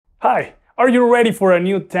Hi, are you ready for a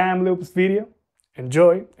new time loops video?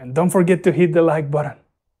 Enjoy and don't forget to hit the like button.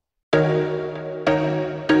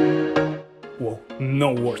 Whoa,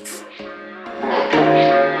 no words.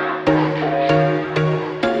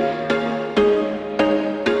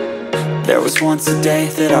 There was once a day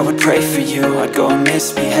that I would pray for you. I'd go and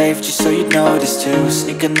misbehave just so you'd notice too.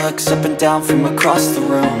 Sneaking looks up and down from across the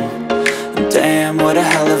room. And damn, what a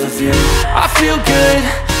hell of a view. I feel good,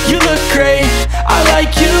 you look great, I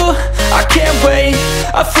like you, I can't wait.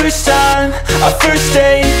 A first time, a first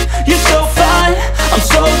date. You're so fine, I'm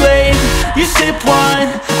so late. You sip wine,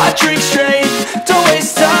 I drink straight. Don't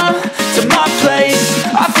waste time to my place.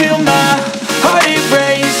 I feel my heart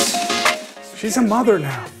erase. She's a mother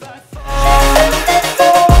now.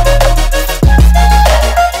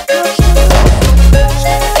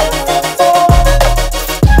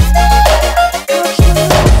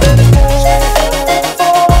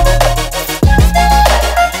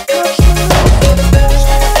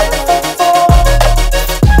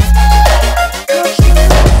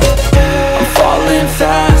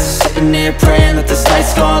 Praying that this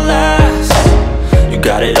night's gonna last. You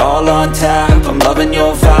got it all on tap, I'm loving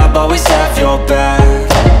your vibe, always have your back.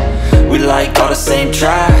 We like all the same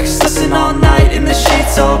tracks, listen all night in the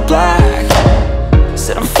sheets all black.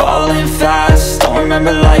 Said I'm falling fast, don't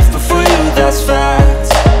remember life before you, that's fact.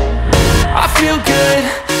 I feel good,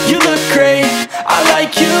 you look great, I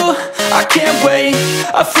like you, I can't wait.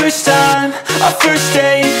 A first time, a first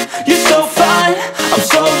date. You're so fine, I'm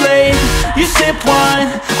so late. You sip wine,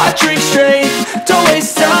 I drink straight. Don't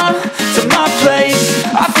waste time to my place.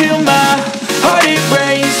 I feel my heart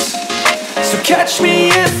erase. So catch me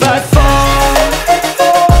if I fall.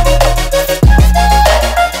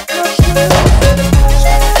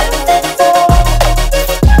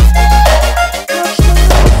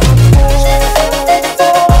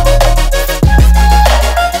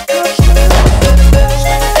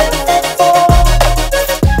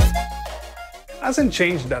 Hasn't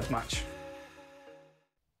changed that much.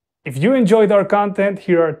 If you enjoyed our content,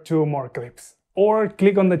 here are 2 more clips. Or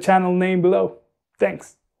click on the channel name below.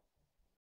 Thanks.